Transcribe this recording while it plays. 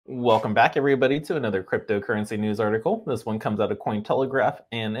Welcome back, everybody, to another cryptocurrency news article. This one comes out of Cointelegraph,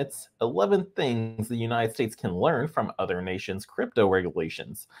 and it's 11 things the United States can learn from other nations' crypto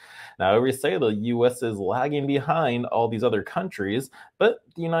regulations. Now, we say the US is lagging behind all these other countries, but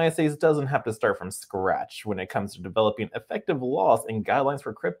the United States doesn't have to start from scratch when it comes to developing effective laws and guidelines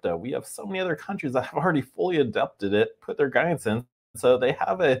for crypto. We have so many other countries that have already fully adopted it, put their guidance in, so they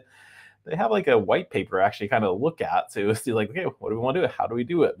have like a white paper actually kind of look at to see like, okay, what do we want to do? How do we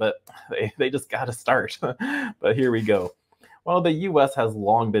do it? But they just got to start. But here we go. While the US has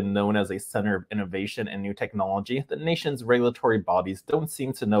long been known as a center of innovation and new technology, the nation's regulatory bodies don't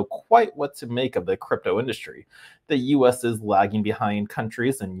seem to know quite what to make of the crypto industry. The US is lagging behind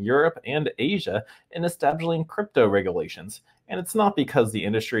countries in Europe and Asia in establishing crypto regulations. And it's not because the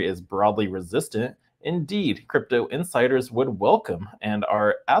industry is broadly resistant. Indeed, crypto insiders would welcome and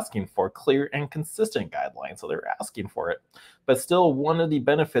are asking for clear and consistent guidelines, so they're asking for it. But still, one of the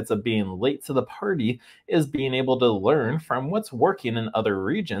benefits of being late to the party is being able to learn from what's working in other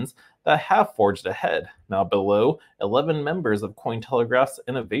regions that have forged ahead. Now, below, 11 members of Cointelegraph's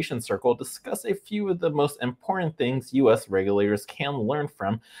Innovation Circle discuss a few of the most important things US regulators can learn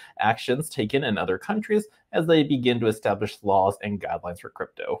from actions taken in other countries as they begin to establish laws and guidelines for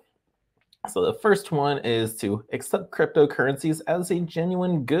crypto. So the first one is to accept cryptocurrencies as a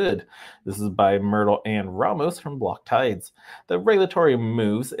genuine good. This is by Myrtle Ann Ramos from Block Tides. The regulatory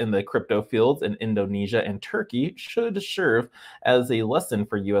moves in the crypto fields in Indonesia and Turkey should serve as a lesson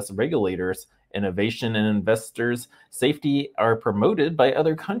for US regulators. Innovation and investors' safety are promoted by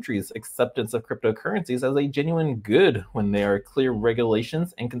other countries' acceptance of cryptocurrencies as a genuine good when there are clear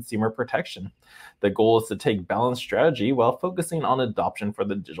regulations and consumer protection. The goal is to take balanced strategy while focusing on adoption for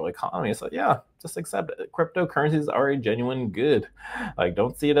the digital economy. So yeah, just accept it. Cryptocurrencies are a genuine good. Like,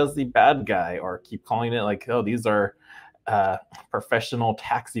 don't see it as the bad guy or keep calling it like, oh, these are professional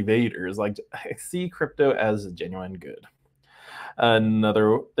tax evaders. Like, see crypto as a genuine good.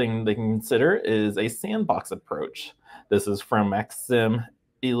 Another thing they can consider is a sandbox approach. This is from Maxim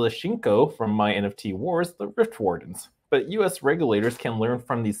Ilyashenko from My NFT Wars, the Rift Wardens. But US regulators can learn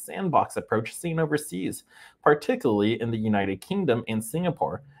from the sandbox approach seen overseas, particularly in the United Kingdom and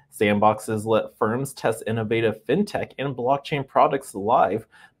Singapore. Sandboxes let firms test innovative fintech and blockchain products live,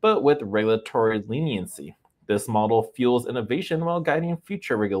 but with regulatory leniency. This model fuels innovation while guiding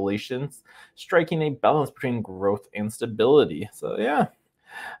future regulations, striking a balance between growth and stability. So yeah,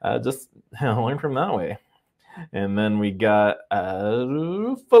 just learn from that way. And then we got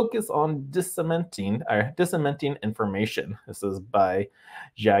focus on disseminating information. This is by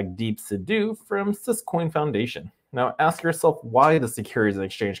Jagdeep Sidhu from Syscoin Foundation. Now ask yourself why the Securities and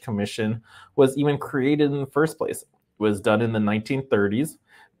Exchange Commission was even created in the first place. It was done in the 1930s,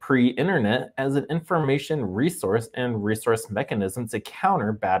 pre-internet, as an information resource and resource mechanism to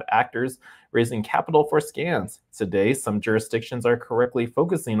counter bad actors raising capital for scams. Today, some jurisdictions are correctly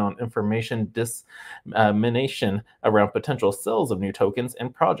focusing on information dissemination around potential sales of new tokens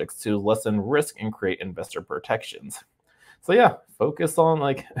and projects to lessen risk and create investor protections. So yeah, focus on,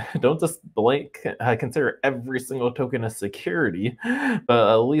 like, don't just consider every single token a security,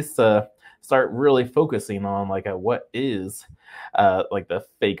 but at least start really focusing on like what is like the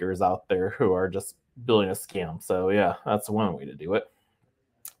fakers out there who are just building a scam. So yeah, that's one way to do it.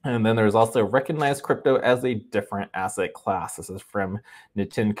 And then there's also recognize crypto as a different asset class. This is from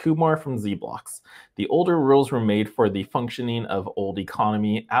Nitin Kumar from Zblocks. The older rules were made for the functioning of old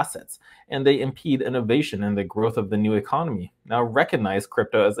economy assets, and they impede innovation and the growth of the new economy. Now recognize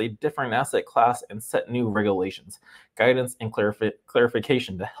crypto as a different asset class and set new regulations, guidance, and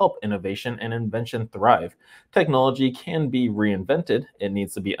clarification to help innovation and invention thrive. Technology can be reinvented. It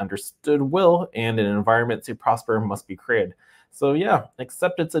needs to be understood well, and an environment to prosper must be created. So yeah,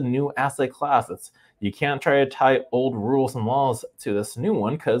 except it's a new asset class. You can't try to tie old rules and laws to this new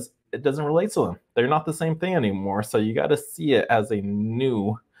one because it doesn't relate to them. They're not the same thing anymore. So you got to see it as a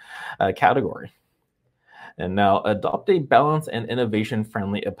new category. And now adopt a balanced and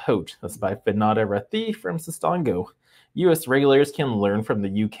innovation-friendly approach. That's by Vinata Rathi from Sistango. US regulators can learn from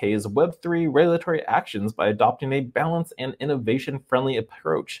the UK's Web3 regulatory actions by adopting a balanced and innovation-friendly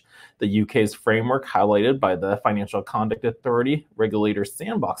approach. The UK's framework, highlighted by the Financial Conduct Authority Regulator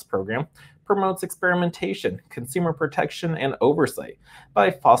Sandbox program, promotes experimentation, consumer protection, and oversight by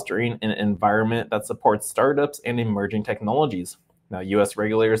fostering an environment that supports startups and emerging technologies. Now, US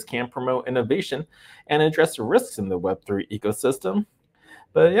regulators can promote innovation and address risks in the Web3 ecosystem.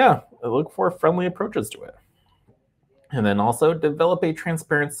 But yeah, look for friendly approaches to it. And then also develop a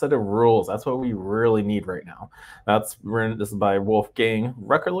transparent set of rules. That's what we really need right now. This is by Wolfgang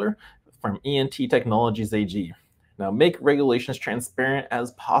Ruckeler from ENT Technologies AG. Now, make regulations transparent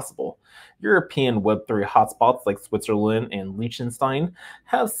as possible. European Web3 hotspots like Switzerland and Liechtenstein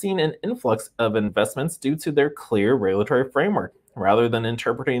have seen an influx of investments due to their clear regulatory framework. Rather than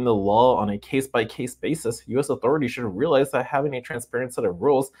interpreting the law on a case by case basis, US authorities should realize that having a transparent set of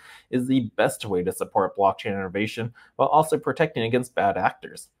rules is the best way to support blockchain innovation while also protecting against bad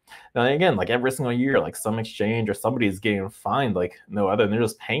actors. Now, again, like every single year, like some exchange or somebody is getting fined, like no other than they're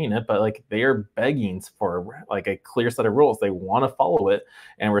just paying it, but like they are begging for like a clear set of rules. They want to follow it.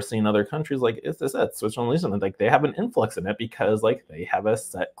 And we're seeing other countries like it's that Switzerland, like they have an influx in it because like they have a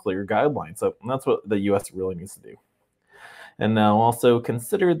set clear guideline. So that's what the US really needs to do. And now also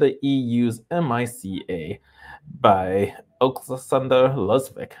consider the EU's MICA by Oksana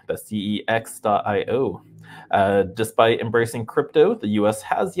Luzvik, the CEX.io. Despite embracing crypto, the US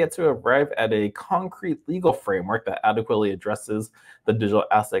has yet to arrive at a concrete legal framework that adequately addresses the digital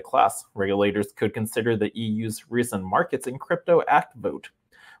asset class. Regulators could consider the EU's recent Markets in Crypto Act vote,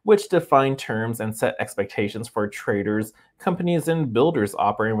 which defined terms and set expectations for traders, companies, and builders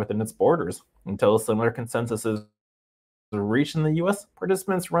operating within its borders. Until a similar consensus is reached in the US,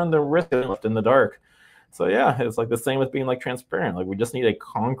 participants run the risk of being left in the dark. So yeah, it's like the same with being like transparent. Like we just need a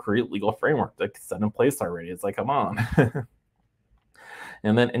concrete legal framework that's set in place already. It's like, come on.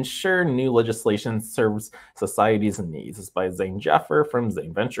 And then ensure new legislation serves society's needs. It's by Zane Jaffer from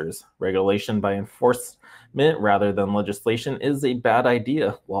Zane Ventures. Regulation by enforcement rather than legislation is a bad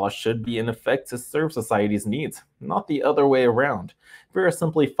idea. Law should be in effect to serve society's needs, not the other way around. If we are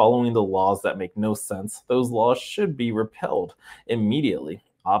simply following the laws that make no sense, those laws should be repealed immediately.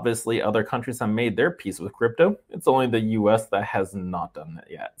 Obviously, other countries have made their peace with crypto. It's only the US that has not done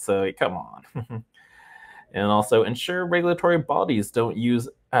it yet. So come on. And also ensure regulatory bodies don't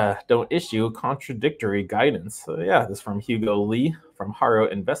issue contradictory guidance. So yeah, this is from Hugo Lee from Haro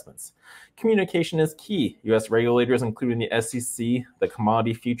Investments. Communication is key. U.S. regulators, including the SEC, the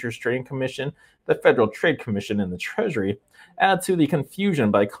Commodity Futures Trading Commission, the Federal Trade Commission, and the Treasury, add to the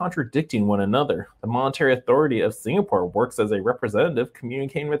confusion by contradicting one another. The Monetary Authority of Singapore works as a representative,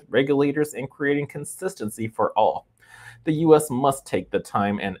 communicating with regulators and creating consistency for all. The US must take the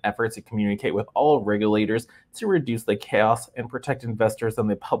time and effort to communicate with all regulators to reduce the chaos and protect investors and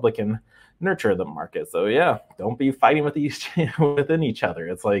the public and nurture the market. So yeah, don't be fighting with within each other.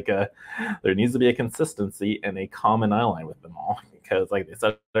 It's like there needs to be a consistency and a common eye with them all because like they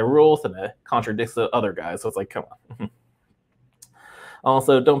set their rules and it contradicts the other guys. So it's like, come on.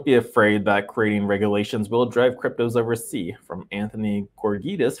 Also, don't be afraid that creating regulations will drive cryptos overseas. From Anthony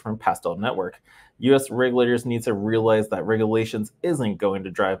Gorgidis from Pastel Network. US regulators need to realize that regulations isn't going to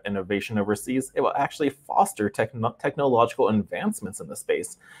drive innovation overseas. It will actually foster technological advancements in the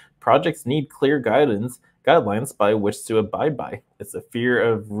space. Projects need clear guidelines by which to abide by. It's the fear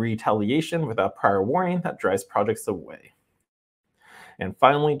of retaliation without prior warning that drives projects away. And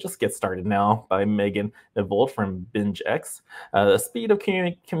finally, Just Get Started Now by Megan Nevold from BingeX. The speed of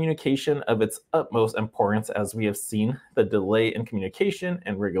communication of its utmost importance, as we have seen. The delay in communication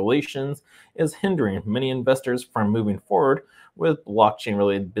and regulations is hindering many investors from moving forward with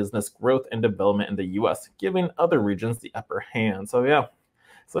blockchain-related business growth and development in the US, giving other regions the upper hand. So yeah,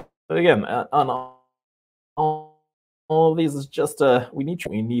 so again, on all of these is just we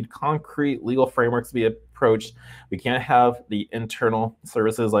need concrete legal frameworks to be approached. We can't have the internal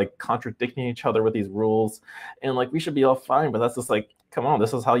services like contradicting each other with these rules, and like we should be all fine, but that's just like, come on,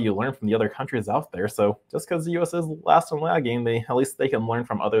 this is how you learn from the other countries out there. So just because the US is last and lagging, at least they can learn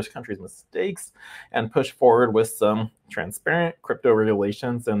from other countries' mistakes and push forward with some transparent crypto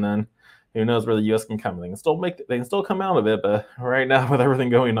regulations, and then who knows where the US can come. They can still come out of it, but right now with everything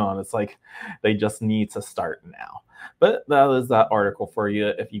going on, it's like they just need to start now. But that is that article for you.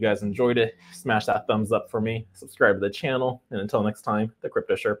 If you guys enjoyed it, smash that thumbs up for me, subscribe to the channel, and until next time, the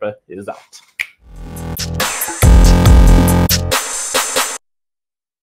Crypto Sherpa is out.